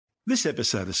This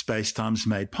episode of Space Time's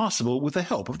made possible with the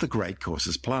help of the Great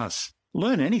Courses Plus.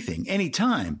 Learn anything,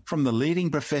 anytime, from the leading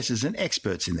professors and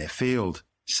experts in their field.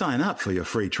 Sign up for your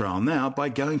free trial now by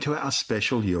going to our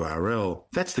special URL.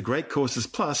 That's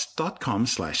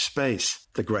thegreatcoursesplus.com/space.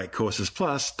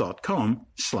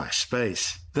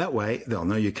 thegreatcoursesplus.com/space. That way, they'll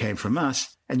know you came from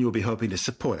us and you'll be hoping to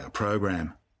support our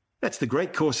program. That's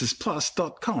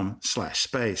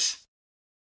thegreatcoursesplus.com/space.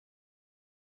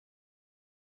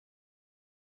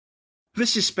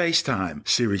 This is Space Time,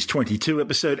 Series 22,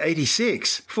 Episode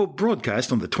 86, for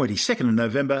broadcast on the 22nd of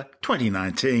November,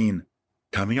 2019.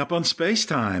 Coming up on Space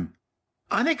Time,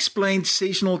 unexplained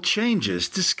seasonal changes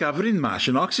discovered in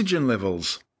Martian oxygen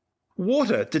levels,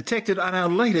 water detected on our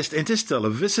latest interstellar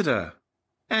visitor,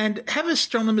 and have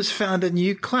astronomers found a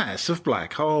new class of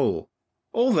black hole?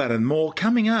 All that and more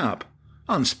coming up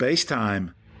on Space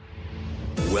Time.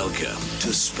 Welcome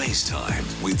to Space Time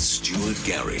with Stuart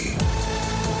Gary.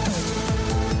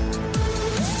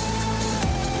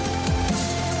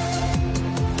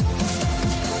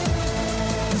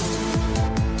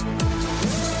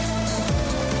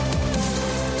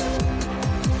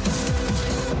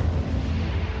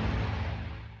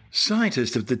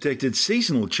 Scientists have detected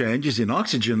seasonal changes in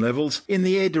oxygen levels in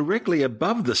the air directly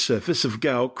above the surface of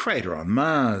Gale Crater on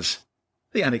Mars.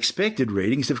 The unexpected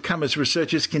readings have come as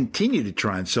researchers continue to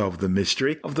try and solve the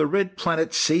mystery of the red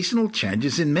planet's seasonal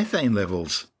changes in methane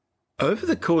levels. Over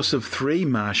the course of 3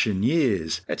 Martian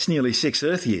years, that's nearly 6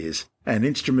 Earth years, an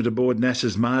instrument aboard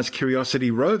NASA's Mars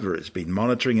Curiosity rover has been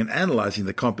monitoring and analysing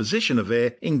the composition of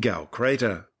air in Gale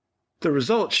Crater. The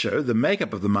results show the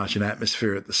makeup of the Martian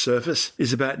atmosphere at the surface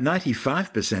is about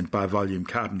 95% by volume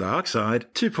carbon dioxide,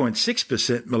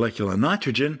 2.6% molecular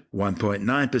nitrogen,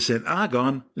 1.9%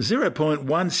 argon,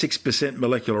 0.16%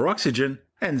 molecular oxygen,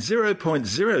 and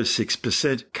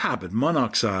 0.06% carbon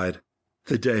monoxide.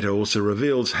 The data also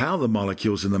reveals how the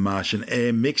molecules in the Martian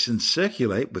air mix and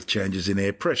circulate with changes in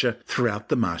air pressure throughout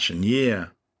the Martian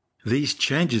year. These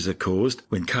changes are caused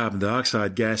when carbon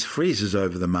dioxide gas freezes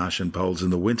over the Martian poles in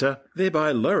the winter,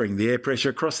 thereby lowering the air pressure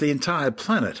across the entire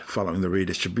planet following the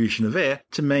redistribution of air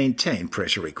to maintain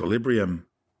pressure equilibrium.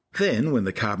 Then, when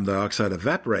the carbon dioxide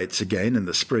evaporates again in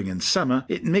the spring and summer,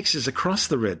 it mixes across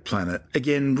the red planet,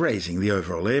 again raising the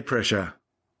overall air pressure.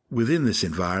 Within this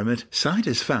environment,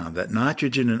 scientists found that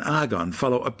nitrogen and argon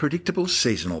follow a predictable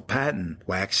seasonal pattern,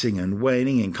 waxing and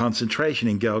waning in concentration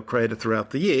in Gale Crater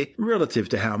throughout the year relative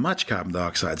to how much carbon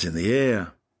dioxide's in the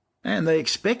air. And they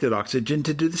expected oxygen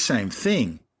to do the same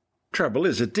thing. Trouble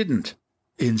is, it didn't.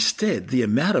 Instead, the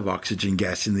amount of oxygen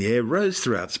gas in the air rose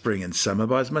throughout spring and summer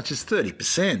by as much as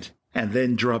 30%, and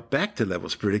then dropped back to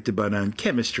levels predicted by known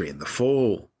chemistry in the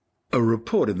fall. A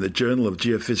report in the Journal of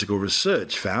Geophysical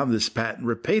Research found this pattern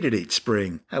repeated each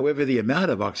spring. However, the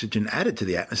amount of oxygen added to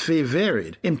the atmosphere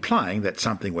varied, implying that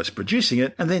something was producing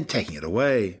it and then taking it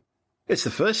away. It's the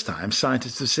first time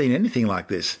scientists have seen anything like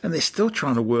this, and they're still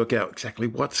trying to work out exactly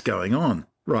what's going on.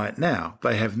 Right now,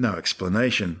 they have no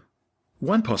explanation.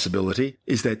 One possibility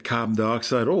is that carbon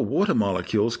dioxide or water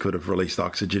molecules could have released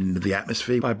oxygen into the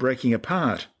atmosphere by breaking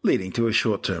apart, leading to a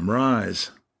short-term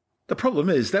rise. The problem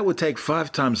is that would take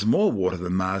 5 times more water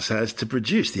than Mars has to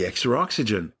produce the extra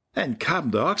oxygen, and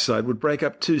carbon dioxide would break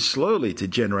up too slowly to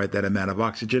generate that amount of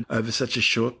oxygen over such a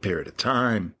short period of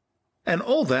time. And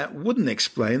all that wouldn't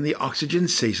explain the oxygen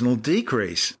seasonal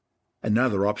decrease.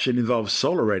 Another option involves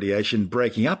solar radiation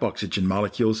breaking up oxygen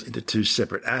molecules into 2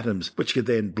 separate atoms, which could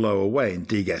then blow away and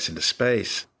degas into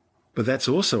space. But that's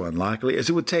also unlikely, as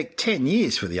it would take 10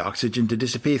 years for the oxygen to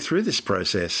disappear through this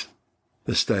process.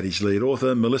 The study's lead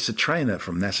author, Melissa Traynor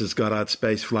from NASA's Goddard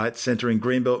Space Flight Center in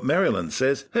Greenbelt, Maryland,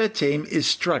 says her team is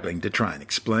struggling to try and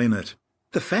explain it.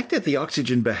 The fact that the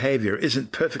oxygen behavior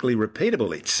isn't perfectly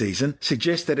repeatable each season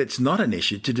suggests that it's not an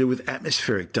issue to do with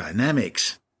atmospheric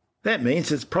dynamics. That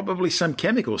means it's probably some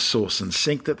chemical source and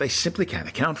sink that they simply can't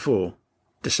account for.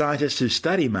 To scientists who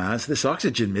study Mars, this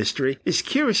oxygen mystery is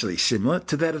curiously similar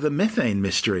to that of the methane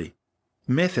mystery.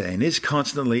 Methane is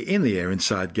constantly in the air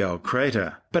inside Gale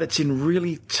Crater, but it's in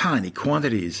really tiny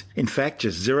quantities, in fact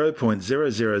just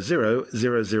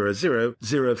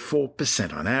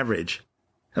 0.0000004% on average.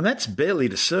 And that's barely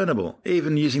discernible,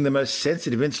 even using the most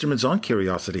sensitive instruments on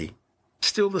Curiosity.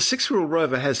 Still, the 6-wheel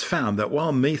rover has found that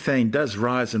while methane does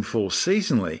rise and fall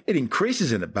seasonally, it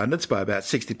increases in abundance by about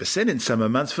 60% in summer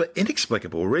months for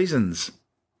inexplicable reasons.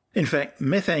 In fact,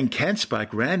 methane can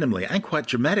spike randomly and quite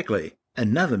dramatically,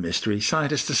 another mystery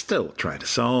scientists are still trying to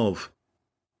solve.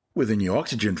 With the new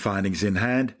oxygen findings in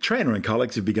hand, Traynor and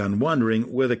colleagues have begun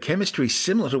wondering whether chemistry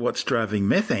similar to what's driving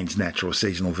methane's natural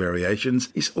seasonal variations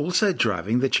is also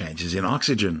driving the changes in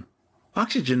oxygen.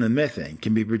 Oxygen and methane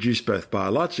can be produced both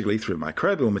biologically through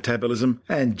microbial metabolism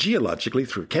and geologically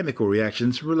through chemical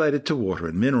reactions related to water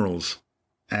and minerals.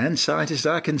 And scientists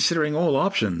are considering all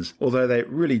options, although they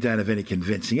really don't have any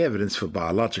convincing evidence for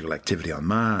biological activity on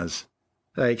Mars.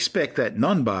 They expect that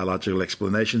non-biological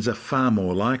explanations are far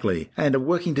more likely, and are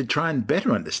working to try and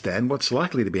better understand what's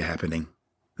likely to be happening.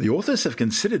 The authors have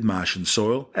considered Martian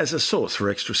soil as a source for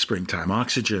extra springtime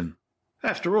oxygen.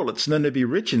 After all, it's known to be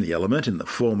rich in the element in the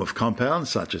form of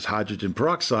compounds such as hydrogen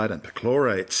peroxide and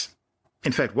perchlorates.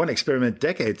 In fact, one experiment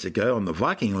decades ago on the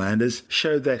Viking landers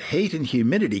showed that heat and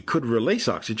humidity could release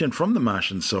oxygen from the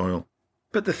Martian soil.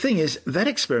 But the thing is, that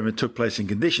experiment took place in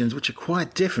conditions which are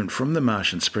quite different from the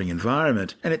Martian spring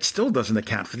environment, and it still doesn't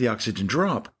account for the oxygen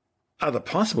drop. Other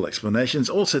possible explanations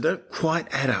also don't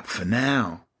quite add up for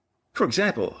now. For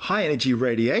example, high-energy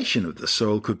radiation of the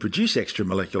soil could produce extra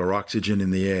molecular oxygen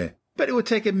in the air, but it would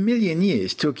take 1 million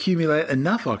years to accumulate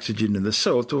enough oxygen in the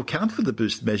soil to account for the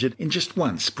boost measured in just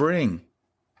one spring.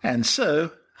 And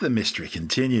so, the mystery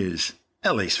continues,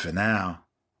 at least for now.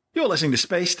 You're listening to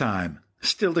Space Time.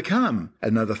 Still to come,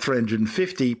 another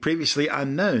 350 previously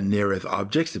unknown near-Earth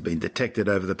objects have been detected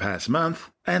over the past month,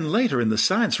 and later in the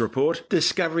science report,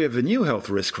 discovery of a new health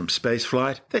risk from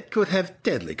spaceflight that could have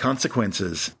deadly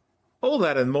consequences. All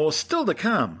that and more still to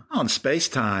come on Space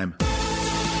Time.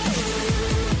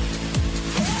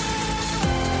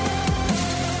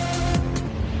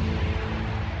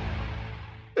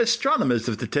 Astronomers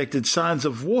have detected signs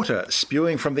of water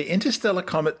spewing from the interstellar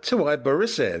comet 2I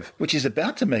Borisov, which is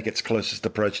about to make its closest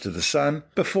approach to the Sun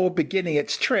before beginning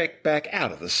its trek back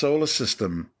out of the solar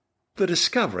system. The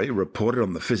discovery, reported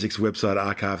on the physics website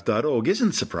archive.org,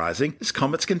 isn't surprising, as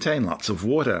comets contain lots of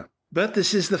water. But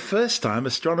this is the first time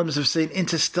astronomers have seen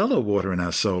interstellar water in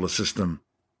our solar system.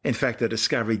 In fact, the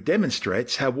discovery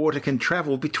demonstrates how water can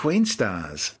travel between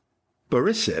stars.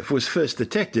 Borisov was first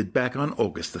detected back on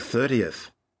August the 30th.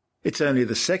 It's only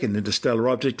the second interstellar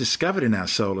object discovered in our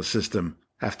solar system,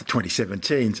 after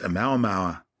 2017's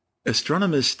Oumuamua.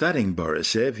 Astronomers studying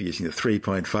Borisov using the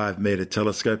 3.5-metre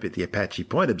telescope at the Apache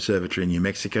Point Observatory in New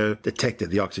Mexico detected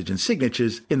the oxygen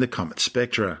signatures in the comet's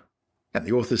spectra. And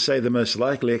the authors say the most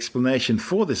likely explanation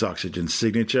for this oxygen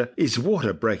signature is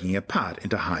water breaking apart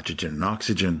into hydrogen and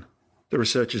oxygen. The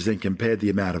researchers then compared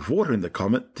the amount of water in the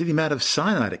comet to the amount of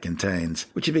cyanide it contains,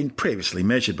 which had been previously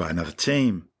measured by another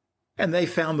team. And they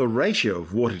found the ratio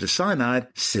of water to cyanide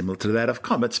similar to that of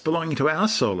comets belonging to our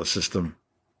solar system.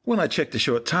 When I checked a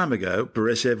short time ago,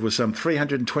 Borisov was some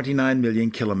 329 million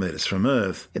kilometres from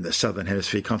Earth, in the southern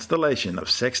hemisphere constellation of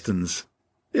Sextans.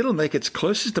 It'll make its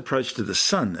closest approach to the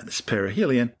Sun and its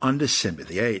perihelion on December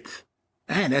the 8th.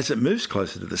 And as it moves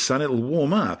closer to the Sun, it'll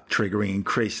warm up, triggering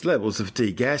increased levels of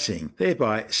degassing,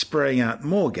 thereby spraying out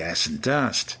more gas and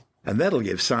dust. And that'll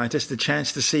give scientists a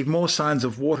chance to see more signs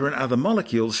of water and other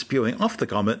molecules spewing off the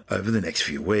comet over the next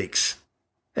few weeks.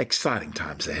 Exciting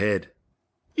times ahead.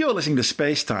 You're listening to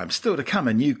Space Time. Still to come,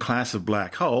 a new class of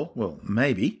black hole, well,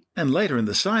 maybe. And later in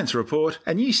the science report,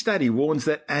 a new study warns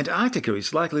that Antarctica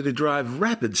is likely to drive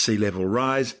rapid sea level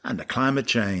rise under climate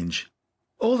change.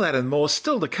 All that and more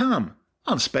still to come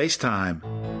on Space Time.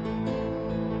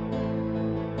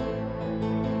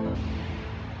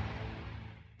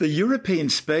 The European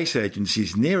Space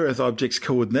Agency's Near-Earth Objects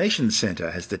Coordination Centre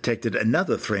has detected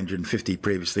another 350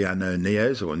 previously unknown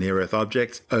NEOs, or near-Earth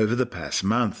objects, over the past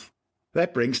month.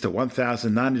 That brings to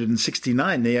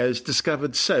 1,969 NEOs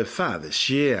discovered so far this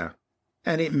year.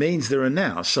 And it means there are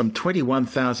now some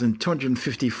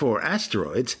 21,254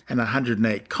 asteroids and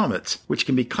 108 comets which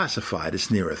can be classified as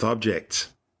near-Earth objects.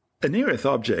 A near-Earth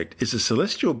object is a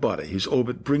celestial body whose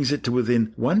orbit brings it to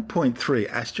within 1.3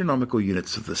 astronomical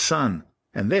units of the Sun,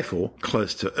 and therefore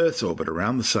close to Earth's orbit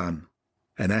around the Sun.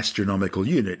 An astronomical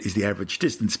unit is the average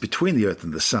distance between the Earth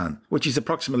and the Sun, which is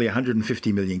approximately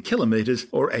 150 million kilometres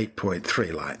or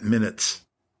 8.3 light minutes.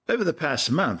 Over the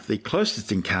past month, the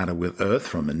closest encounter with Earth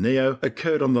from a NEO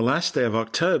occurred on the last day of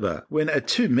October, when a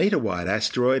 2-metre-wide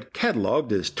asteroid,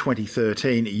 catalogued as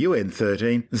 2013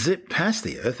 UN-13, zipped past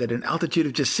the Earth at an altitude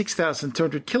of just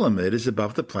 6,200 kilometres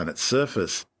above the planet's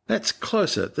surface. That's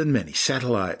closer than many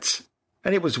satellites.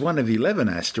 And it was one of 11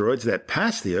 asteroids that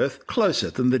passed the Earth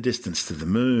closer than the distance to the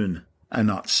Moon. A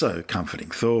not-so-comforting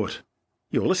thought.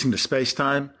 You're listening to Space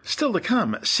Time. Still to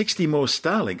come, 60 more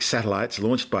Starlink satellites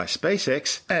launched by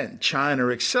SpaceX, and China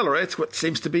accelerates what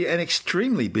seems to be an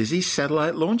extremely busy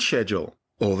satellite launch schedule.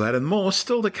 All that and more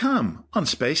still to come on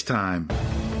Space Time.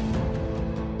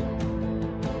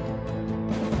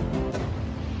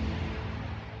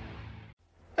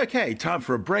 Okay, time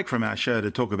for a break from our show to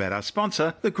talk about our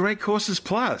sponsor, the Great Courses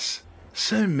Plus.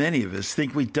 So many of us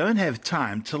think we don't have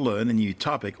time to learn a new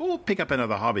topic or pick up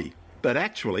another hobby. But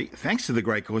actually, thanks to the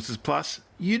Great Courses Plus,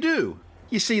 you do.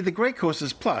 You see, the Great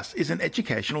Courses Plus is an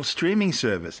educational streaming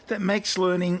service that makes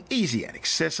learning easy and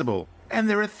accessible. And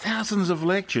there are thousands of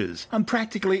lectures on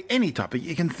practically any topic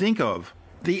you can think of.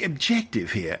 The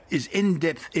objective here is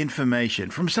in-depth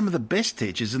information from some of the best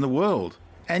teachers in the world.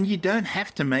 And you don't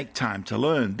have to make time to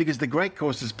learn because the Great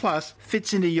Courses Plus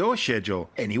fits into your schedule,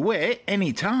 anywhere,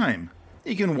 anytime.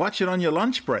 You can watch it on your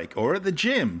lunch break or at the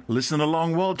gym, listen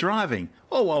along while driving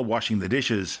or while washing the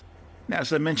dishes. Now,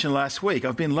 as I mentioned last week,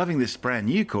 I've been loving this brand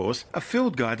new course, A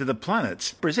Field Guide to the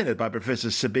Planets, presented by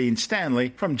Professor Sabine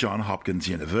Stanley from Johns Hopkins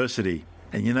University.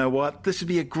 And you know what? This would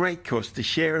be a great course to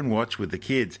share and watch with the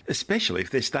kids, especially if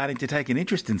they're starting to take an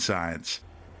interest in science.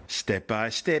 Step by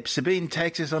step, Sabine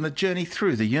takes us on a journey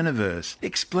through the universe,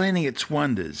 explaining its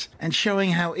wonders and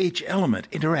showing how each element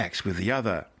interacts with the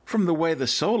other. From the way the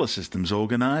solar system's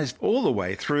organised, all the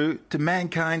way through to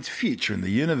mankind's future in the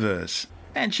universe.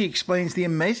 And she explains the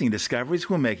amazing discoveries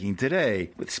we're making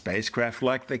today, with spacecraft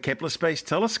like the Kepler Space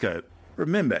Telescope.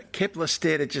 Remember, Kepler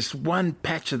stared at just one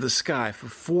patch of the sky for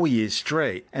 4 years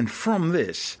straight, and from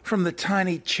the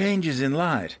tiny changes in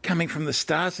light coming from the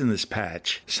stars in this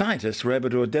patch, scientists were able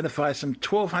to identify some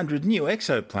 1,200 new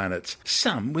exoplanets,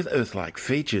 some with Earth-like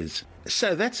features.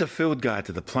 So that's A Field Guide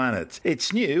to the Planets.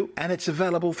 It's new, and it's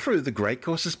available through the Great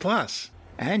Courses Plus.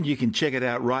 And you can check it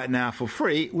out right now for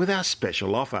free with our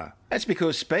special offer. That's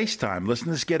because Spacetime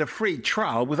listeners get a free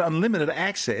trial with unlimited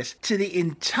access to the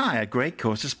entire Great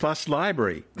Courses Plus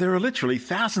library. There are literally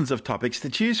thousands of topics to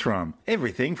choose from,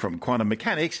 everything from quantum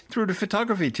mechanics through to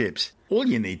photography tips. All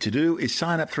you need to do is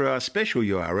sign up through our special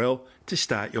URL to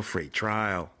start your free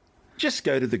trial. Just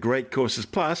go to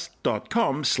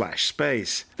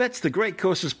thegreatcoursesplus.com/space. That's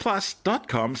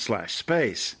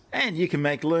thegreatcoursesplus.com/space. And you can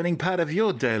make learning part of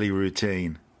your daily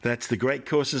routine. That's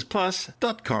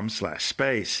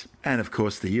thegreatcoursesplus.com/space. And of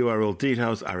course, the URL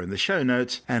details are in the show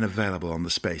notes and available on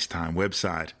the Spacetime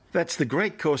website. That's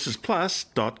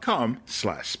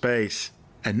thegreatcoursesplus.com/space.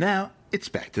 And now, it's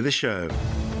back to the show.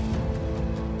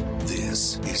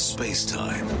 This is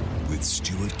Spacetime with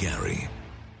Stuart Gary.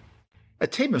 A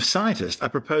team of scientists are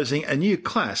proposing a new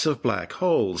class of black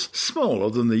holes, smaller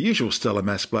than the usual stellar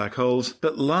mass black holes,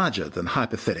 but larger than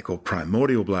hypothetical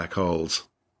primordial black holes.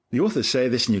 The authors say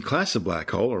this new class of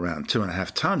black hole, around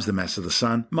 2.5 times the mass of the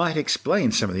Sun, might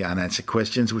explain some of the unanswered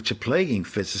questions which are plaguing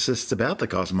physicists about the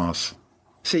cosmos.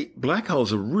 See, black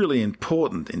holes are really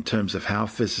important in terms of how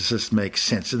physicists make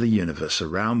sense of the universe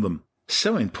around them.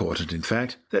 So important, in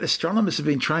fact, that astronomers have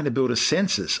been trying to build a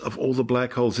census of all the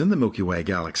black holes in the Milky Way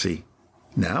galaxy.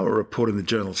 Now, a report in the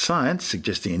journal Science,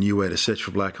 suggesting a new way to search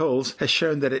for black holes, has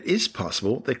shown that it is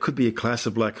possible there could be a class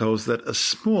of black holes that are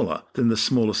smaller than the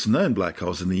smallest known black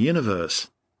holes in the universe.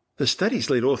 The study's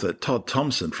lead author, Todd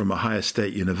Thompson from Ohio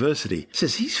State University,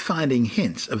 says he's finding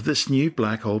hints of this new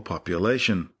black hole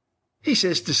population. He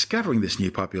says discovering this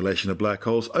new population of black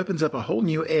holes opens up a whole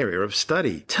new area of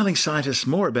study, telling scientists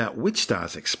more about which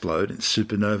stars explode in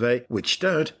supernovae, which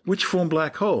don't, which form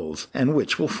black holes, and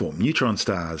which will form neutron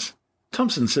stars.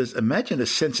 Thompson says imagine a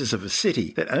census of a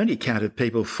city that only counted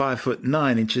people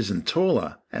 5'9" and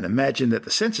taller, and imagine that the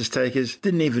census takers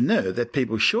didn't even know that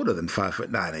people shorter than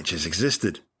 5'9"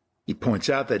 existed. He points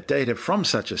out that data from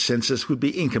such a census would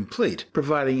be incomplete,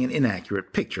 providing an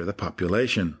inaccurate picture of the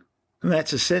population. And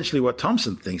that's essentially what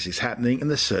Thompson thinks is happening in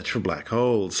the search for black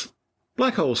holes.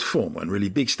 Black holes form when really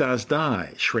big stars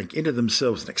die, shrink into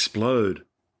themselves and explode.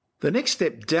 The next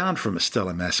step down from a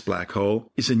stellar mass black hole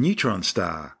is a neutron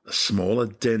star, a smaller,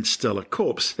 dense stellar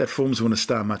corpse that forms when a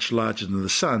star much larger than the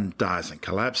Sun dies and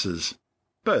collapses.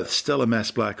 Both stellar mass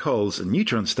black holes and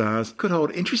neutron stars could hold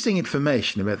interesting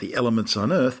information about the elements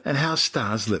on Earth and how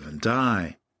stars live and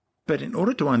die. But in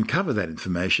order to uncover that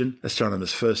information,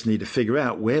 astronomers first need to figure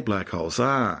out where black holes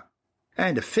are.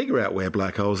 And to figure out where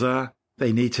black holes are,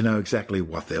 they need to know exactly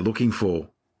what they're looking for.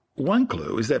 One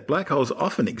clue is that black holes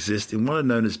often exist in what are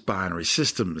known as binary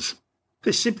systems.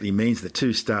 This simply means the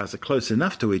two stars are close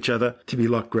enough to each other to be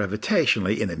locked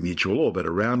gravitationally in a mutual orbit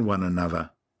around one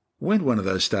another. When one of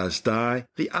those stars die,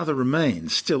 the other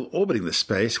remains, still orbiting the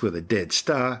space where the dead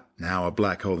star, now a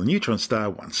black hole or neutron star,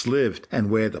 once lived, and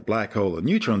where the black hole or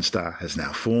neutron star has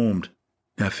now formed.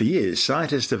 Now, for years,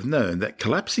 scientists have known that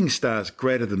collapsing stars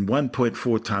greater than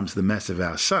 1.4 times the mass of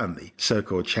our Sun, the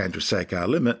so-called Chandrasekhar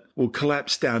limit, will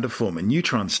collapse down to form a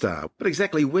neutron star. But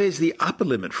exactly where's the upper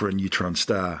limit for a neutron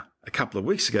star? A couple of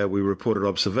weeks ago, we reported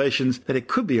observations that it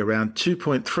could be around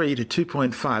 2.3 to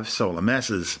 2.5 solar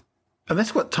masses. And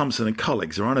that's what Thompson and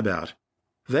colleagues are on about.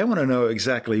 They want to know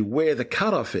exactly where the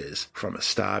cutoff is from a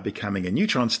star becoming a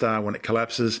neutron star when it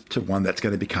collapses to one that's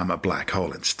going to become a black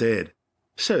hole instead.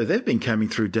 So they've been combing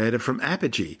through data from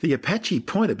Apogee, the Apache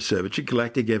Point Observatory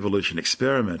Galactic Evolution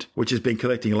Experiment, which has been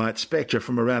collecting light spectra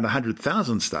from around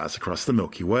 100,000 stars across the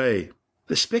Milky Way.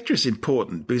 The spectra is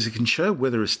important because it can show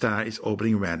whether a star is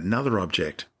orbiting around another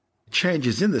object.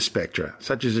 Changes in the spectra,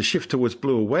 such as a shift towards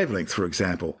bluer wavelength, for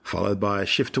example, followed by a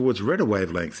shift towards redder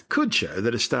wavelength, could show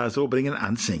that a star is orbiting an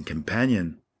unseen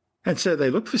companion. And so they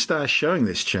look for stars showing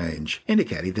this change,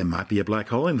 indicating there might be a black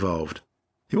hole involved.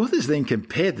 The authors then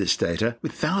compared this data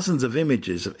with thousands of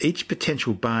images of each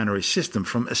potential binary system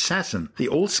from ASSASSIN, the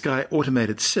all-sky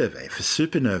automated survey for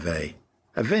supernovae.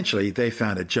 Eventually, they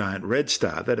found a giant red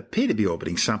star that appeared to be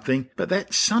orbiting something, but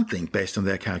that something, based on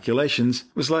their calculations,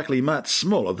 was likely much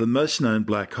smaller than most known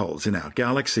black holes in our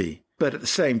galaxy, but at the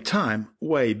same time,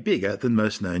 way bigger than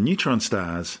most known neutron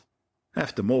stars.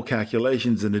 After more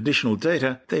calculations and additional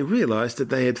data, they realized that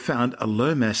they had found a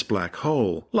low-mass black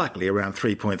hole, likely around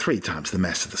 3.3 times the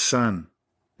mass of the Sun.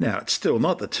 Now, it's still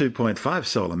not the 2.5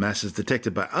 solar masses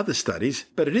detected by other studies,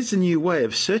 but it is a new way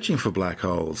of searching for black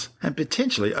holes, and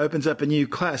potentially opens up a new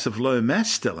class of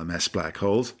low-mass stellar mass black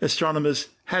holes astronomers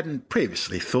hadn't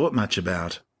previously thought much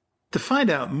about. To find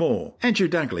out more, Andrew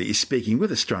Dunkley is speaking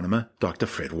with astronomer Dr.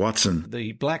 Fred Watson.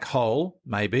 The black hole,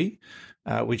 maybe,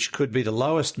 which could be the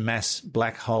lowest mass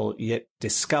black hole yet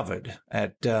discovered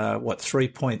at,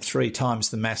 3.3 times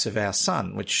the mass of our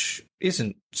Sun, which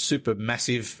isn't super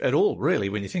massive at all, really,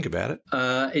 when you think about it.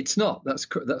 It's not. That's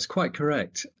quite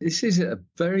correct. This is a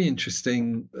very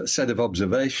interesting set of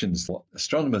observations. What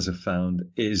astronomers have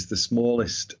found is the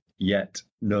smallest yet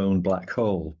known black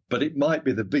hole, but it might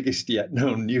be the biggest yet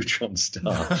known neutron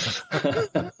star.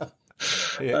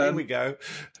 Here we go.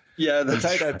 Yeah, that's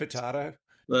potato, right. potato.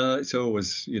 It's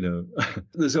always,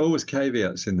 there's always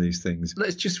caveats in these things.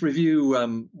 Let's just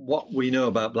review what we know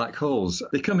about black holes.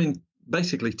 They come in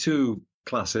basically two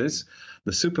classes.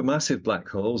 The supermassive black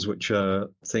holes, which are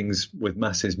things with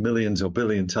masses millions or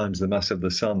billion times the mass of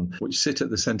the Sun, which sit at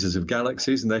the centers of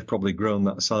galaxies, and they've probably grown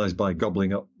that size by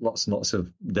gobbling up lots and lots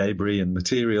of debris and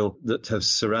material that have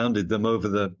surrounded them over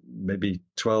the maybe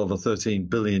 12 or 13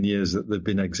 billion years that they've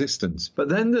been in existence. But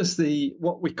then there's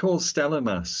what we call stellar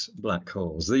mass black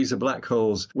holes. These are black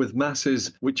holes with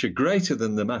masses which are greater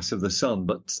than the mass of the Sun,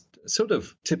 but sort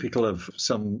of typical of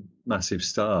some massive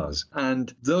stars.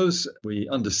 And those, we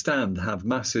understand, have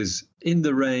masses in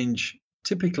the range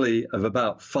typically of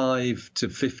about 5 to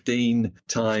 15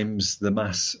 times the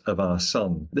mass of our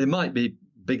Sun. They might be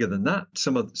bigger than that.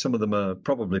 Some of them are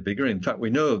probably bigger. In fact, we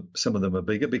know some of them are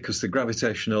bigger because the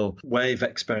gravitational wave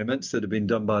experiments that have been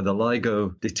done by the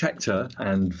LIGO detector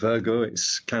and Virgo,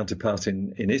 its counterpart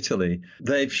in Italy,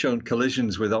 they've shown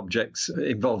collisions with objects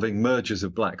involving mergers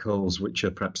of black holes, which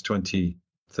are perhaps 20,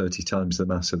 30 times the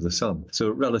mass of the Sun. So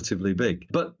relatively big.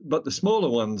 But the smaller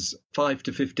ones, 5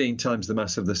 to 15 times the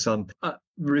mass of the Sun, are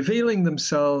revealing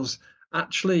themselves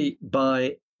actually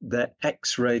by their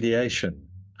X radiation.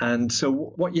 And so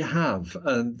what you have,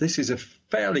 and this is a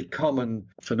fairly common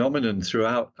phenomenon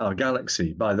throughout our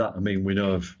galaxy. By that, I mean, we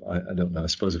know of, I don't know, I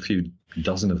suppose a few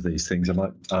dozen of these things.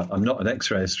 I'm not an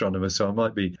X-ray astronomer, so I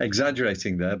might be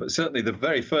exaggerating there, but certainly the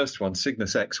very first one,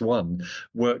 Cygnus X1,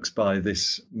 works by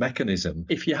this mechanism.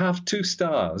 If you have two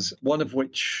stars, one of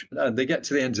which, and they get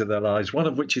to the ends of their lives, one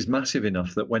of which is massive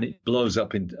enough that when it blows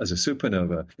up as a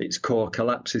supernova, its core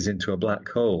collapses into a black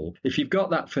hole. If you've got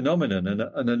that phenomenon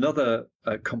and another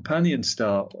companion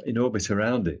star in orbit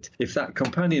around it, if that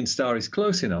companion star is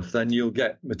close enough, then you'll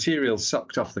get material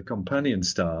sucked off the companion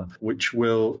star, which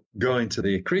will go into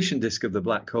the accretion disk of the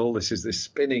black hole. This is this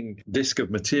spinning disk of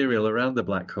material around the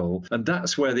black hole. And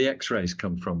that's where the X-rays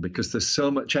come from, because there's so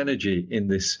much energy in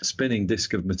this spinning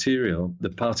disk of material. The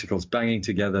particles banging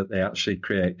together, they actually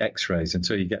create X-rays. And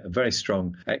so you get a very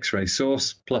strong X-ray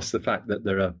source, plus the fact that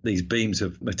there are these beams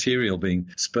of material being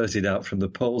spurted out from the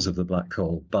poles of the black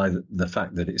hole by the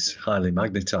fact that it's highly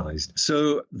magnetized.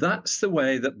 So that's the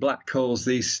way that black holes,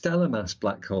 these stellar mass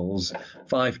black holes,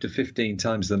 5 to 15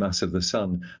 times the mass of the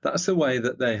Sun, that's the way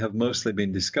that they have mostly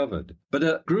been discovered. But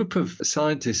a group of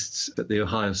scientists at the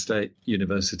Ohio State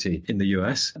University in the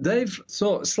US, they've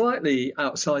thought slightly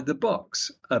outside the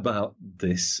box about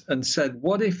this and said,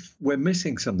 what if we're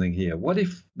missing something here? What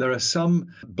if there are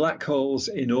some black holes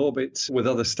in orbit with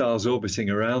other stars orbiting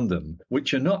around them,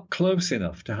 which are not close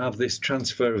enough to have this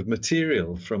transfer of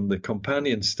material from the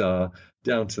companion star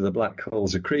down to the black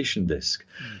hole's accretion disk.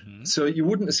 So you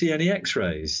wouldn't see any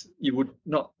X-rays. You would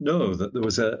not know that there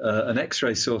was an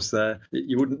X-ray source there.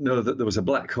 You wouldn't know that there was a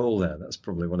black hole there. That's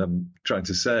probably what I'm trying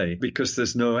to say, because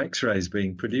there's no X-rays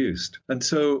being produced. And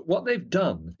so what they've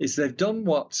done is they've done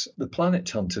what the planet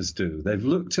hunters do. They've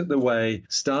looked at the way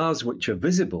stars which are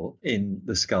visible in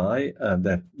the sky, and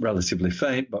they're relatively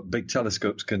faint, but big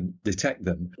telescopes can detect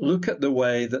them. Look at the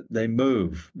way that they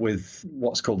move with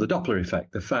what's called the Doppler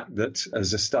effect, the fact that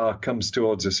as a star comes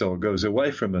towards us or goes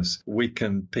away from us, we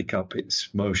can pick up its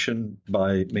motion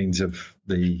by means of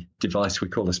the device we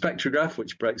call a spectrograph,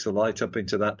 which breaks the light up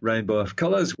into that rainbow of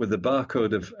colours with the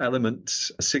barcode of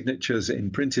elements, signatures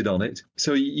imprinted on it.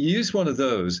 So you use one of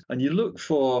those and you look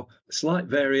for slight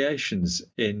variations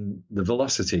in the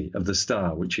velocity of the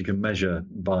star, which you can measure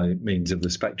by means of the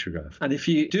spectrograph. And if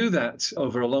you do that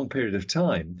over a long period of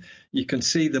time, you can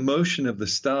see the motion of the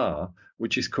star,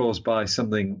 which is caused by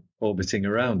something orbiting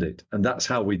around it. And that's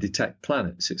how we detect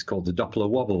planets. It's called the Doppler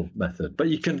wobble method. But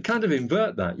you can kind of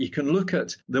invert that. You can look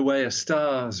at the way a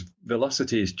star's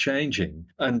velocity is changing,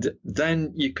 and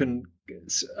then you can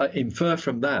infer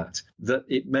from that that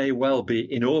it may well be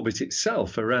in orbit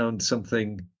itself around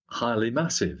something highly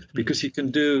massive, because you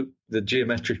can do the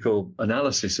geometrical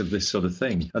analysis of this sort of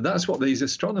thing. And that's what these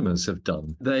astronomers have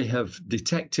done. They have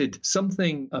detected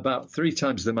something about 3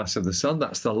 times the mass of the sun,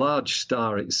 that's the large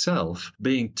star itself,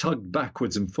 being tugged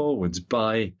backwards and forwards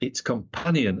by its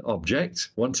companion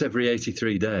object once every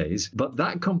 83 days. But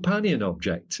that companion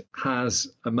object has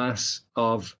a mass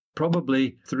of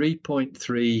probably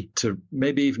 3.3 to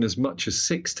maybe even as much as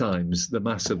 6 times the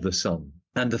mass of the sun.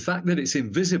 And the fact that it's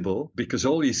invisible, because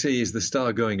all you see is the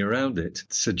star going around it,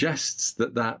 suggests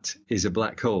that that is a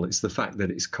black hole. It's the fact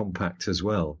that it's compact as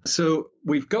well. So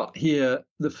we've got here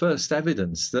the first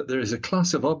evidence that there is a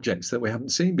class of objects that we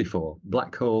haven't seen before,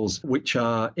 black holes, which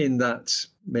are in that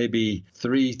maybe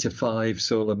 3 to 5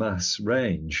 solar mass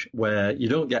range, where you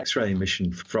don't get X-ray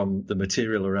emission from the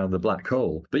material around the black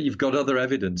hole, but you've got other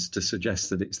evidence to suggest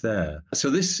that it's there.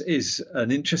 So this is an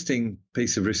interesting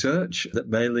piece of research that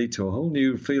may lead to a whole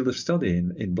new field of study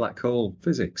in black hole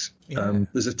physics. Yeah.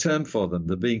 There's a term for them.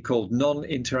 They're being called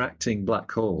non-interacting black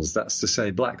holes. That's to say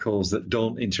black holes that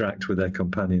don't interact with their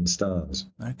companion stars.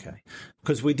 Okay.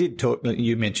 Because we did talk,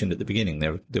 you mentioned at the beginning,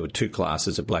 there were 2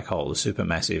 classes of black hole, the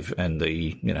supermassive and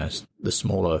the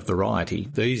smaller variety.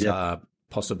 These are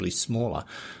possibly smaller.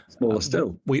 Smaller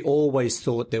still. We always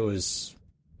thought there was,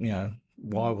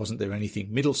 why wasn't there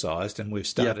anything middle-sized? And we've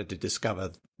started to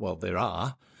discover, well, there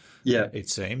are. Yeah, it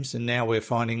seems. And now we're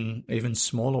finding even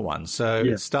smaller ones. So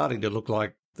it's starting to look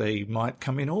like they might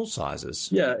come in all sizes.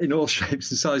 Yeah, in all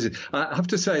shapes and sizes. I have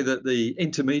to say that the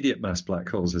intermediate mass black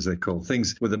holes, as they're called,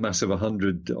 things with a mass of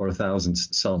 100 or 1,000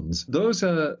 suns, those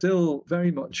are still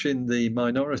very much in the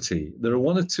minority. There are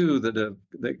 1 or 2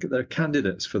 that are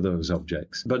candidates for those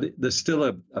objects, but there's still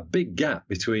a big gap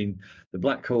between the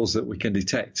black holes that we can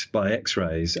detect by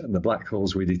X-rays and the black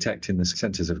holes we detect in the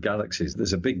centers of galaxies.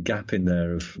 There's a big gap in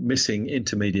there of missing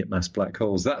intermediate mass black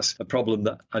holes. That's a problem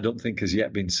that I don't think has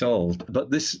yet been solved.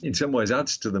 But this, in some ways,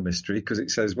 adds to the mystery, because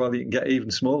it says, well, you can get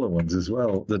even smaller ones as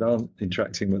well that aren't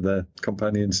interacting with their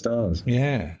companion stars.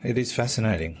 Yeah, it is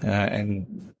fascinating,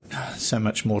 and so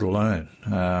much more to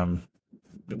learn.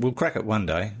 We'll crack it one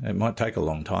day. It might take a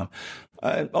long time.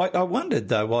 I wondered,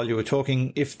 though, while you were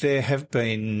talking, if there have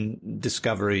been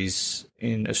discoveries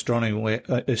in astronomy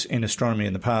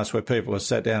in the past where people have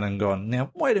sat down and gone,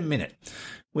 now, wait a minute,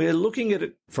 we're looking at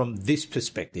it from this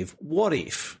perspective. What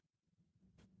if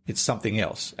it's something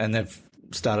else? And they've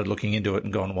started looking into it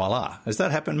and gone, voila. Has that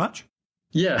happened much?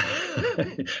 Yeah.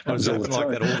 Does it happen like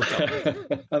that all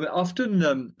the time? I mean,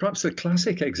 often, perhaps the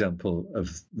classic example of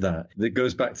that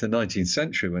goes back to the 19th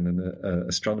century, when an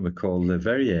astronomer called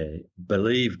Leverrier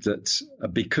believed that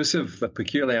because of a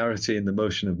peculiarity in the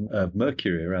motion of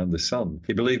Mercury around the sun,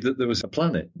 he believed that there was a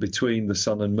planet between the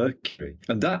sun and Mercury.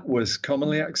 And that was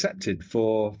commonly accepted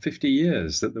for 50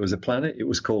 years, that there was a planet. It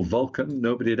was called Vulcan.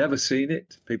 Nobody had ever seen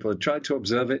it. People had tried to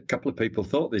observe it. A couple of people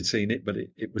thought they'd seen it, but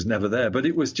it was never there. But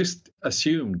it was just assumed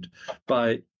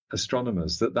by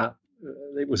astronomers that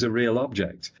it was a real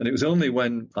object. And it was only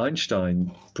when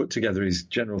Einstein put together his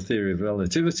general theory of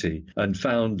relativity and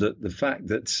found that the fact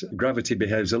that gravity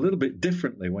behaves a little bit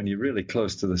differently when you're really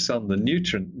close to the sun than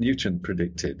Newton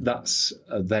predicted, that's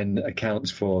then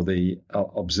accounts for the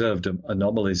observed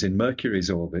anomalies in Mercury's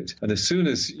orbit. And as soon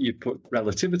as you put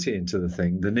relativity into the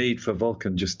thing, the need for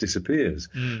Vulcan just disappears.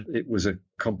 It was a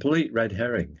complete red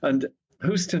herring. And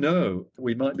Who's to know?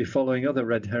 We might be following other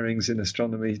red herrings in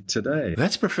astronomy today.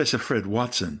 That's Professor Fred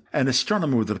Watson, an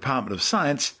astronomer with the Department of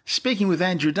Science, speaking with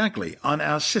Andrew Dunkley on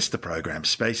our sister program,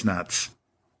 Space Nuts.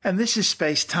 And this is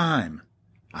Space Time.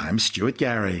 I'm Stuart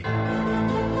Gary.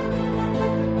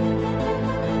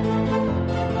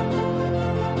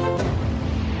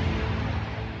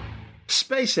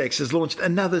 SpaceX has launched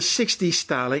another 60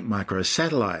 Starlink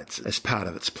microsatellites as part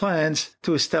of its plans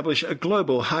to establish a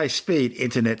global high-speed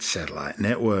internet satellite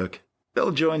network.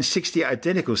 They'll join 60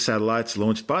 identical satellites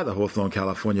launched by the Hawthorne,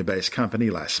 California-based company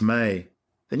last May.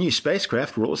 The new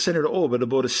spacecraft will all send into orbit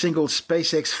aboard a single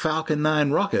SpaceX Falcon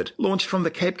 9 rocket launched from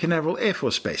the Cape Canaveral Air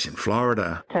Force Base in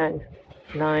Florida. 10,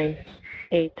 9,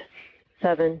 8,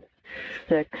 7,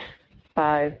 6,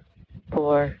 5,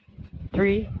 4,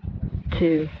 3,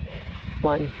 2,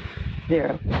 1,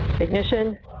 0.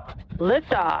 Ignition.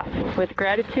 Liftoff. With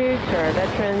gratitude to our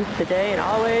veterans today and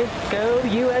always, go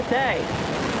USA.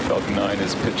 Falcon 9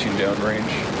 is pitching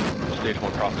downrange. Stage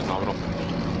 1 cross is nominal.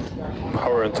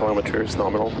 Power and telemetry is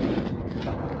nominal.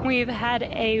 We've had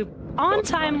a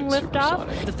on-time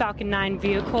liftoff, the Falcon 9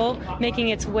 vehicle making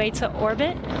its way to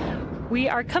orbit. We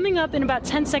are coming up in about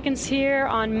 10 seconds here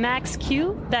on max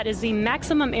Q. That is the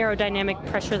maximum aerodynamic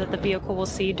pressure that the vehicle will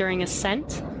see during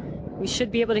ascent. We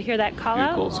should be able to hear that call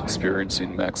out. Vehicle's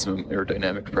experiencing maximum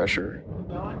aerodynamic pressure.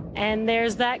 And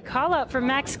there's that call out for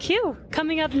max Q.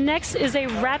 Coming up next is a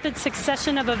rapid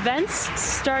succession of events,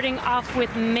 starting off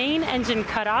with main engine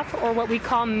cutoff, or what we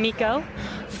call MECO,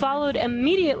 followed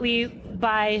immediately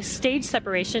by stage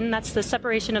separation. That's the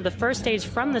separation of the first stage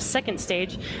from the second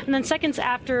stage. And then seconds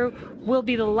after will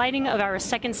be the lighting of our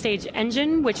second stage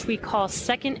engine, which we call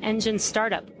second engine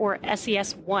startup, or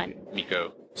SES-1.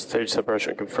 MECO. Stage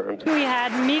separation confirmed. We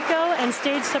had MECO and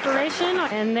stage separation,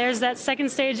 and there's that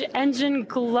second stage engine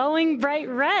glowing bright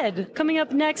red. Coming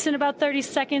up next in about 30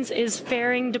 seconds is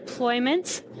fairing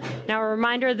deployment. Now a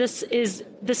reminder, this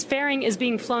fairing is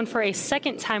being flown for a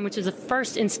second time, which is a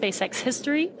first in SpaceX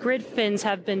history. Grid fins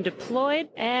have been deployed,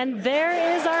 and there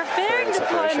is our fairing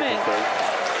deployment.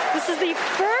 This is the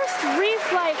first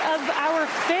reflight of our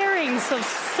fairing, so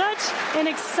such an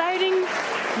exciting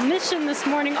mission this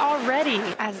morning already.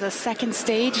 As the second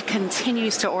stage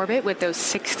continues to orbit with those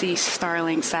 60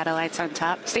 Starlink satellites on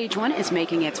top, Stage 1 is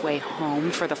making its way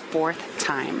home for the fourth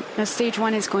time. Now, Stage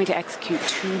 1 is going to execute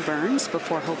 2 burns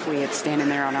before hopefully it's standing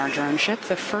there on our drone ship.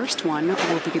 The first one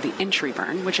will be the entry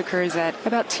burn, which occurs at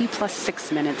about T plus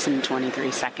 6 minutes and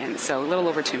 23 seconds, so a little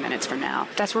over 2 minutes from now.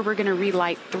 That's where we're going to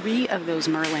relight 3 of those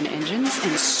Merlin engines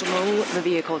and slow the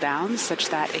vehicle down such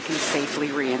that it can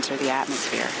safely re-enter the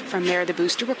atmosphere. From there, the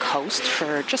booster will coast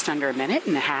for just under a minute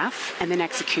and a half and then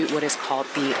execute what is called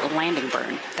the landing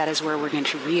burn. That is where we're going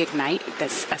to reignite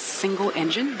a single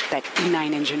engine, that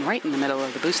E9 engine right in the middle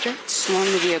of the booster,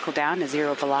 slowing the vehicle down to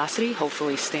 0 velocity,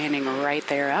 hopefully standing right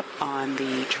there up on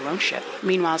the drone ship.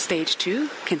 Meanwhile, Stage 2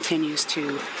 continues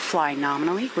to fly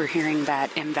nominally. We're hearing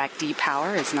that MVAC-D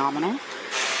power is nominal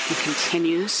and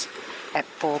continues at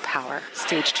full power.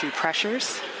 Stage 2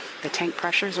 pressures, the tank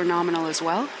pressures are nominal as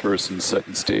well. First and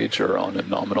second stage are on a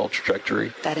nominal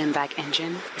trajectory. That MVAC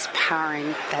engine is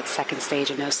powering that second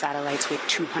stage and those satellites with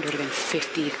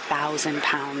 250,000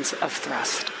 pounds of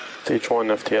thrust. Stage 1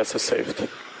 FTS is saved.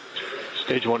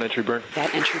 Stage 1 entry burn.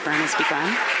 That entry burn has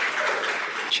begun.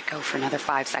 Should go for another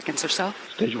 5 seconds or so.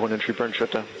 Stage 1 entry burn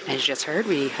shutdown. As you just heard,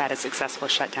 we had a successful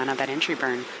shutdown of that entry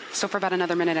burn. So for about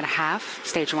another minute and a half,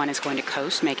 Stage 1 is going to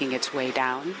coast, making its way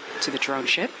down to the drone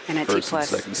ship. And at First T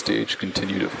plus and second stage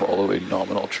continue to follow a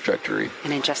nominal trajectory.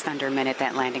 And in just under a minute,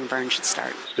 that landing burn should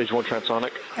start. Stage 1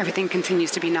 transonic. Everything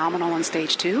continues to be nominal on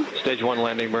Stage 2. Stage 1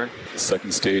 landing burn. The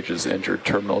second stage has entered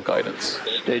terminal guidance.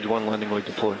 Stage 1 landing leg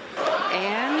deployed.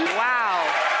 And wow,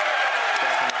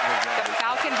 the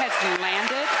Falcon has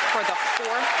landed for the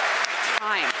 4th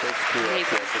time.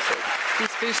 Amazing.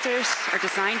 These boosters are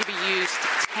designed to be used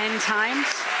 10 times.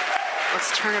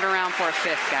 Let's turn it around for a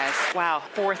 5th, guys. Wow,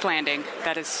 4th landing.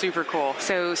 That is super cool.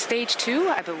 So Stage 2,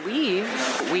 I believe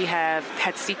we have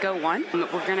had SECO 1. We're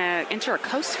going to enter a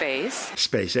coast phase.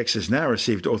 SpaceX has now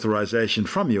received authorization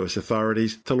from US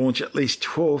authorities to launch at least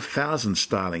 12,000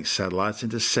 Starlink satellites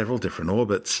into several different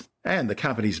orbits. And the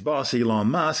company's boss,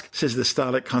 Elon Musk, says the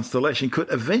Starlink constellation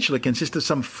could eventually consist of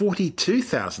some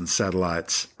 42,000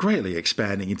 satellites, greatly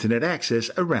expanding internet access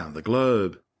around the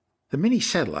globe. The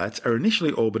mini-satellites are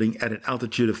initially orbiting at an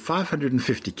altitude of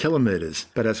 550 kilometres,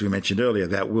 but as we mentioned earlier,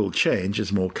 that will change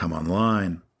as more come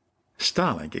online.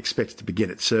 Starlink expects to begin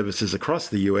its services across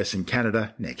the US and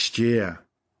Canada next year.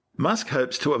 Musk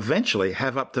hopes to eventually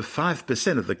have up to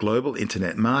 5% of the global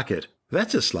internet market.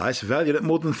 That's a slice valued at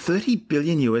more than $30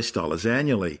 billion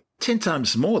annually. 10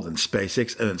 times more than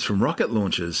SpaceX earns from rocket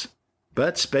launches.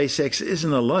 But SpaceX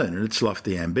isn't alone in its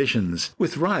lofty ambitions,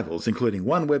 with rivals including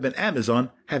OneWeb and Amazon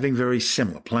having very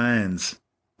similar plans.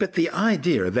 But the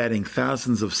idea of adding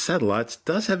thousands of satellites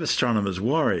does have astronomers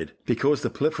worried, because the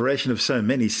proliferation of so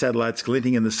many satellites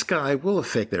glinting in the sky will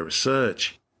affect their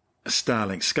research.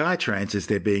 Starlink Skytrains, as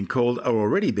they're being called, are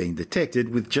already being detected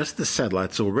with just the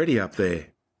satellites already up there.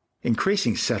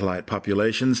 Increasing satellite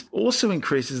populations also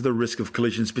increases the risk of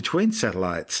collisions between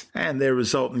satellites, and their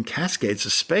resultant cascades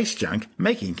of space junk,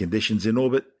 making conditions in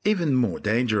orbit even more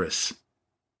dangerous.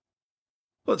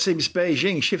 Well, it seems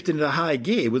Beijing shifted into high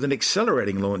gear with an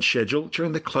accelerating launch schedule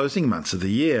during the closing months of the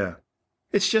year.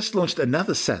 It's just launched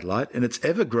another satellite in its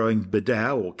ever-growing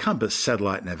BeiDou or Compass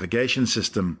satellite navigation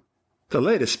system. The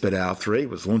latest BeiDou 3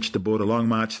 was launched aboard a Long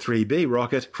March 3B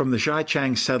rocket from the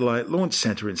Xichang Satellite Launch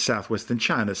Center in southwestern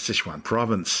China's Sichuan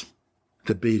province.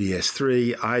 The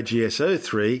BDS-3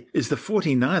 IGSO-3 is the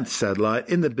 49th satellite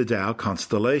in the BeiDou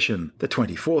constellation, the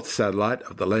 24th satellite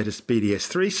of the latest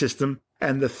BDS-3 system,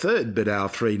 and the third BeiDou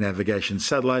 3 navigation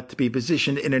satellite to be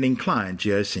positioned in an inclined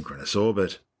geosynchronous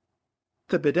orbit.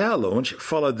 The BeiDou launch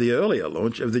followed the earlier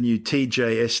launch of the new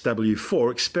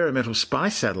TJSW-4 experimental spy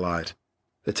satellite.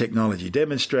 The technology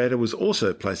demonstrator was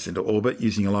also placed into orbit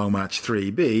using a Long March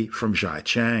 3B from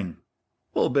Xichang.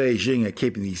 While Beijing are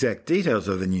keeping the exact details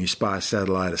of the new spy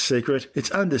satellite a secret,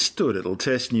 it's understood it'll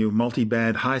test new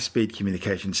multi-band high-speed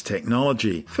communications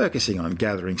technology, focusing on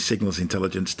gathering signals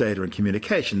intelligence data and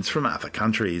communications from other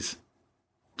countries.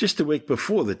 Just a week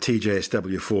before the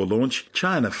TJSW-4 launch,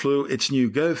 China flew its new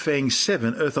Gaofen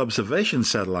 7 Earth observation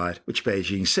satellite, which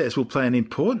Beijing says will play an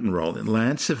important role in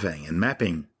land surveying and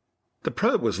mapping. The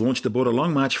probe was launched aboard a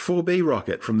Long March 4B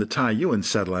rocket from the Taiyuan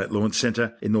Satellite Launch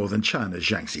Center in northern China's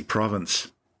Jiangxi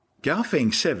province.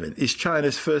 Gaofen 7 is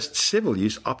China's first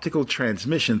civil-use optical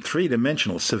transmission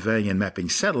three-dimensional surveying and mapping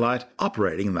satellite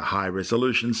operating in the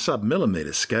high-resolution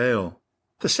sub-millimeter scale.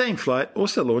 The same flight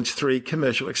also launched 3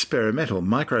 commercial experimental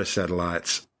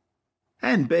microsatellites.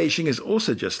 And Beijing has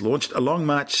also just launched a Long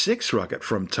March 6 rocket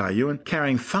from Taiyuan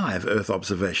carrying 5 Earth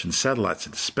observation satellites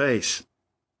into space.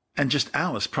 And just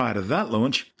hours prior to that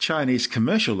launch, Chinese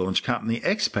commercial launch company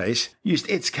Xpace used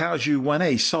its Kaoju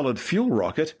 1A solid fuel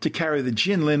rocket to carry the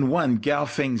Jinlin 1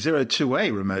 Gaofen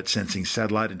 02A remote sensing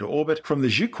satellite into orbit from the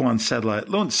Zhuquan Satellite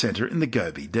Launch Center in the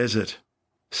Gobi Desert.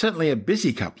 Certainly a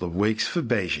busy couple of weeks for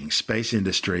Beijing's space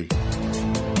industry.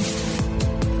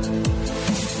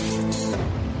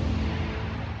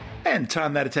 And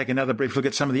time now to take another brief look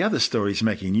at some of the other stories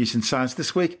making news in science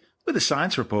this week with a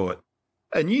science report.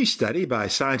 A new study by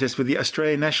scientists with the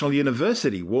Australian National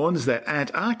University warns that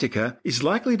Antarctica is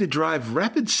likely to drive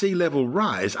rapid sea level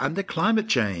rise under climate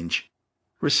change.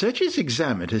 Researchers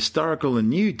examined historical and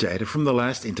new data from the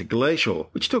last interglacial,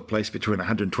 which took place between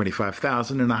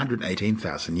 125,000 and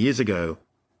 118,000 years ago.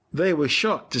 They were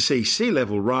shocked to see sea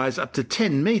level rise up to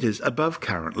 10 metres above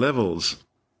current levels.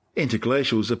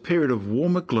 Interglacial is a period of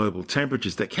warmer global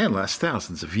temperatures that can last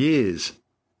thousands of years.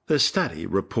 The study,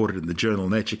 reported in the journal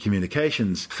Nature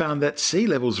Communications, found that sea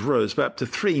levels rose by up to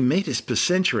 3 metres per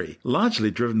century, largely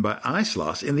driven by ice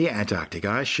loss in the Antarctic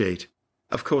ice sheet.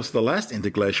 Of course, the last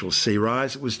interglacial sea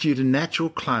rise was due to natural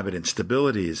climate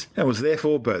instabilities, and was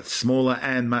therefore both smaller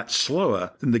and much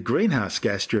slower than the greenhouse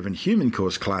gas-driven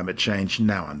human-caused climate change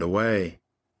now underway.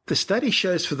 The study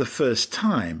shows for the first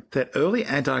time that early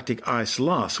Antarctic ice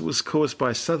loss was caused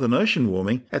by Southern Ocean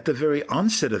warming at the very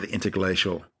onset of the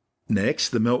interglacial. Next,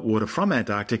 the meltwater from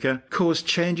Antarctica caused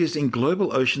changes in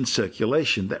global ocean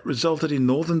circulation that resulted in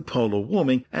northern polar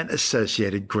warming and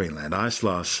associated Greenland ice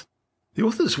loss. The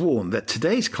authors warn that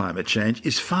today's climate change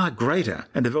is far greater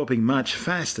and developing much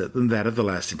faster than that of the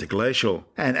last interglacial,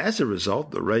 and as a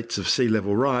result, the rates of sea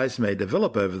level rise may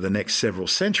develop over the next several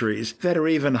centuries that are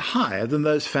even higher than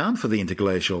those found for the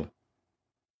interglacial.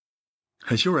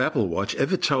 Has your Apple Watch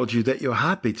ever told you that your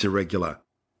heartbeat's irregular?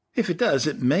 If it does,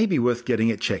 it may be worth getting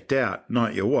it checked out,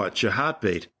 not your watch, your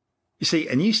heartbeat. You see,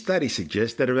 a new study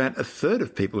suggests that around a third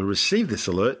of people who receive this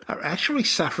alert are actually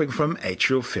suffering from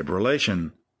atrial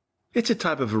fibrillation. It's a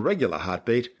type of irregular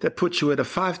heartbeat that puts you at a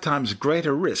 5 times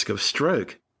greater risk of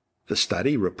stroke. The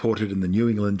study, reported in the New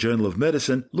England Journal of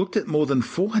Medicine, looked at more than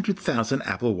 400,000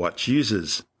 Apple Watch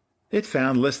users. It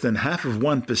found less than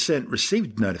 0.5%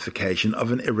 received notification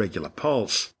of an irregular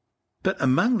pulse. But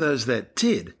among those that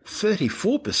did,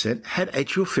 34% had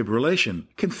atrial fibrillation,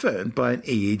 confirmed by an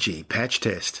EEG patch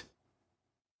test.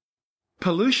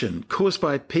 Pollution caused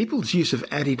by people's use of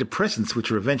antidepressants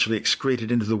which are eventually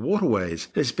excreted into the waterways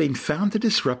has been found to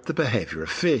disrupt the behaviour of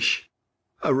fish.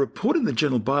 A report in the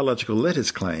journal Biological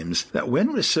Letters claims that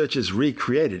when researchers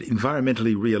recreated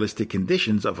environmentally realistic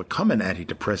conditions of a common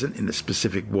antidepressant in a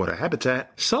specific water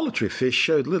habitat, solitary fish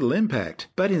showed little impact,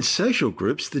 but in social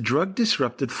groups the drug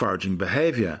disrupted foraging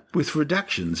behaviour, with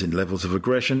reductions in levels of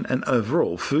aggression and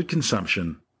overall food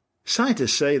consumption.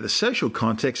 Scientists say the social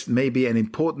context may be an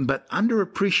important but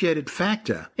underappreciated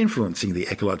factor influencing the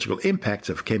ecological impacts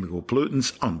of chemical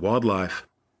pollutants on wildlife.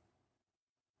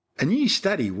 A new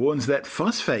study warns that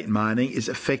phosphate mining is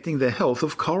affecting the health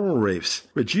of coral reefs,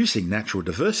 reducing natural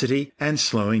diversity and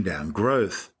slowing down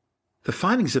growth. The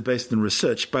findings are based on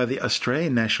research by the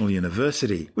Australian National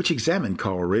University, which examined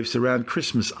coral reefs around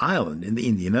Christmas Island in the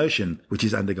Indian Ocean, which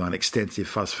has undergone extensive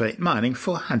phosphate mining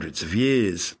for hundreds of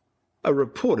years. A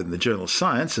report in the journal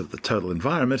Science of the Total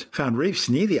Environment found reefs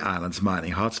near the island's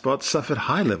mining hotspots suffered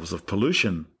high levels of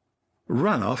pollution.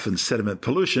 Runoff and sediment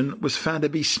pollution was found to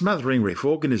be smothering reef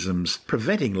organisms,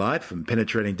 preventing light from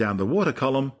penetrating down the water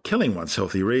column, killing once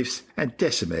healthy reefs, and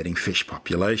decimating fish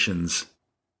populations.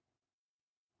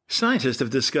 Scientists have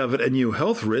discovered a new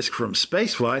health risk from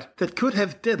spaceflight that could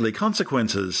have deadly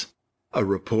consequences. A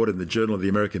report in the Journal of the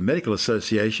American Medical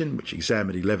Association, which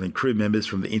examined 11 crew members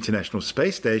from the International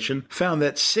Space Station, found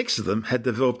that 6 of them had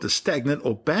developed a stagnant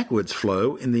or backwards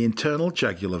flow in the internal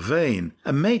jugular vein,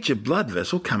 a major blood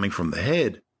vessel coming from the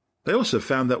head. They also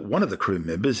found that one of the crew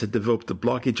members had developed a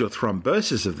blockage or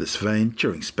thrombosis of this vein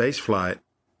during spaceflight.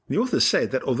 The authors say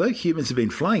that although humans have been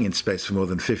flying in space for more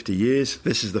than 50 years,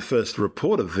 this is the first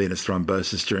report of venous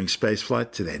thrombosis during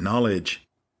spaceflight to their knowledge.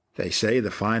 They say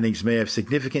the findings may have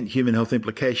significant human health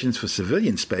implications for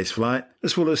civilian spaceflight,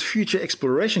 as well as future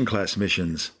exploration class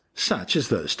missions, such as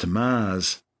those to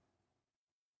Mars.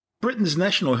 Britain's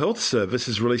National Health Service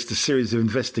has released a series of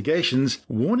investigations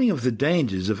warning of the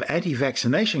dangers of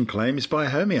anti-vaccination claims by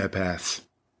homeopaths.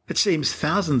 It seems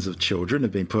thousands of children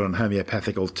have been put on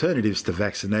homeopathic alternatives to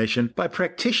vaccination by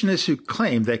practitioners who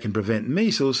claim they can prevent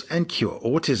measles and cure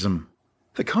autism.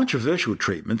 The controversial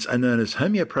treatments are known as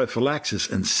homeoprophylaxis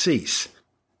and cease,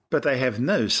 but they have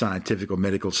no scientific or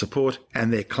medical support,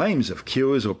 and their claims of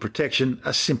cures or protection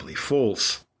are simply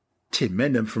false. Tim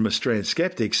Mendham from Australian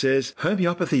Skeptics says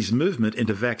homeopathy's movement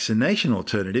into vaccination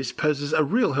alternatives poses a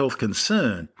real health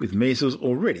concern, with measles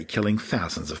already killing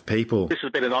thousands of people. This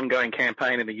has been an ongoing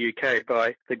campaign in the UK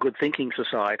by the Good Thinking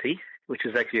Society, which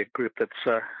is actually a group that's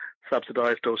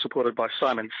subsidised or supported by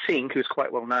Simon Singh, who's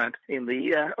quite well known in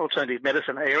the alternative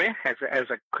medicine area as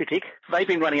a critic. They've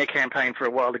been running a campaign for a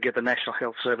while to get the National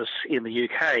Health Service in the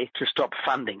UK to stop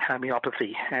funding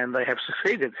homeopathy, and they have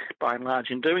succeeded by and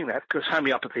large in doing that, because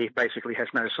homeopathy basically has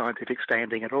no scientific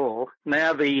standing at all.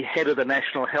 Now the head of the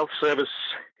National Health Service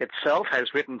itself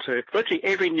has written to virtually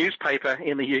every newspaper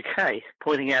in the UK,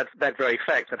 pointing out that very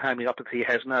fact, that homeopathy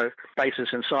has no basis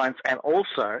in science, and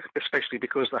also, especially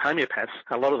because the homeopaths,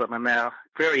 a lot of them are now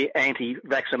very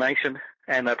anti-vaccination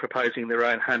and are proposing their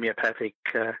own homeopathic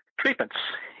treatments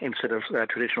instead of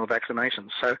traditional vaccinations.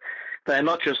 So they're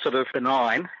not just sort of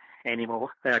benign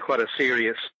anymore, they are quite a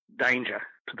serious danger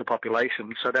to the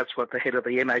population. So that's what the head of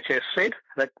the NHS said.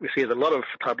 That received a lot of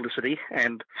publicity,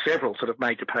 and several sort of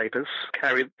major papers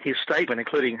carried his statement,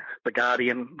 including The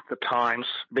Guardian, The Times,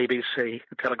 BBC,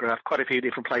 The Telegraph. Quite a few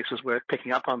different places were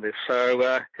picking up on this.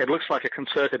 So it looks like a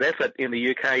concerted effort in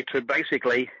the UK to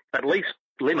basically at least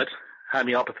limit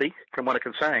homeopathy, from what I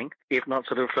can say, if not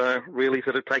sort of really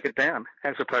sort of take it down,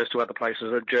 as opposed to other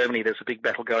places. In Germany, there's a big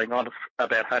battle going on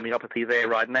about homeopathy there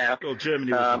right now. Well,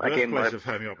 Germany was the birthplace of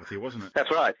homeopathy, wasn't it?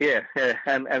 That's right, yeah.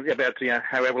 And about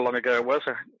however long ago it was,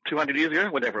 200 years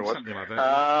ago, whatever it was. Something like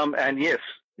that. And yes,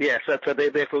 so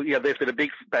therefore, there's been a big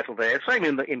battle there. Same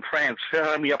in France.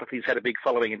 Homeopathy's had a big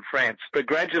following in France. But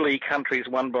gradually, countries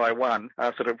one by one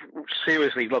are sort of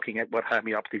seriously looking at what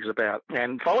homeopathy is about.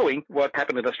 And following what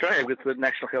happened in Australia with the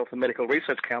National Health and Medical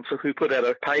Research Council, who put out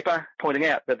a paper pointing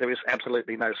out that there is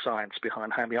absolutely no science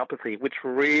behind homeopathy, which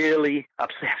really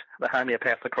upset the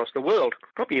homeopaths across the world.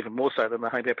 Probably even more so than the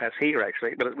homeopaths here,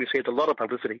 actually. But we received a lot of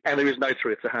publicity, and there is no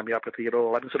truth to homeopathy at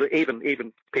all. I mean, sort of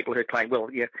even people who claim, well,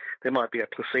 yeah, there might be a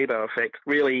placebo effect.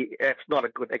 Really, it's not a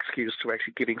good excuse to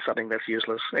actually giving something that's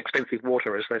useless. Expensive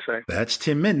water, as they say. That's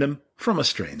Tim Mendham from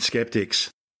Australian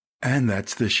Skeptics. And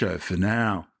that's the show for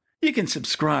now. You can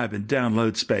subscribe and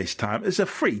download Space Time as a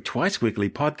free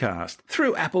twice-weekly podcast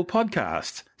through Apple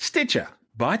Podcasts, Stitcher,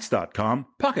 Bytes.com,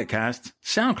 Pocket Casts,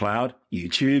 SoundCloud,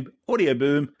 YouTube,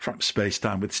 Audioboom, from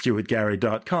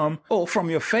spacetimewithstuartgary.com, or from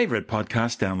your favourite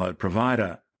podcast download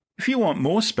provider. If you want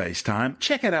more Space Time,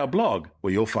 check out our blog,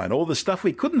 where you'll find all the stuff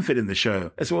we couldn't fit in the show,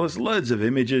 as well as loads of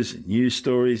images, news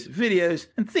stories, videos,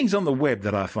 and things on the web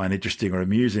that I find interesting or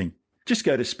amusing. just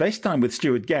go to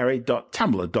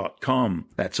spacetimewithstuartgary.tumblr.com.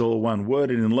 That's all one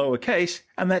word and in lowercase,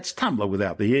 and that's Tumblr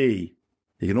without the E.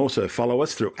 You can also follow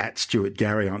us through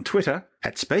 @StuartGary on Twitter,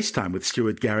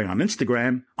 @SpaceTimeWithStuartGary on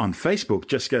Instagram. On Facebook,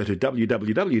 just go to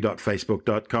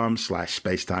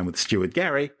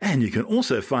www.facebook.com/SpaceTimeWithStuartGary, and you can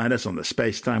also find us on the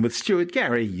Spacetime with Stuart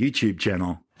Gary YouTube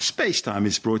channel. Spacetime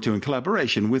is brought to you in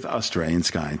collaboration with Australian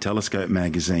Sky and Telescope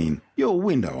magazine, your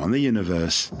window on the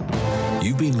universe.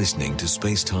 You've been listening to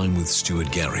Spacetime with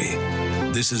Stuart Gary.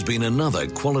 This has been another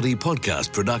quality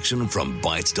podcast production from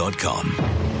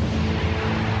Bytes.com.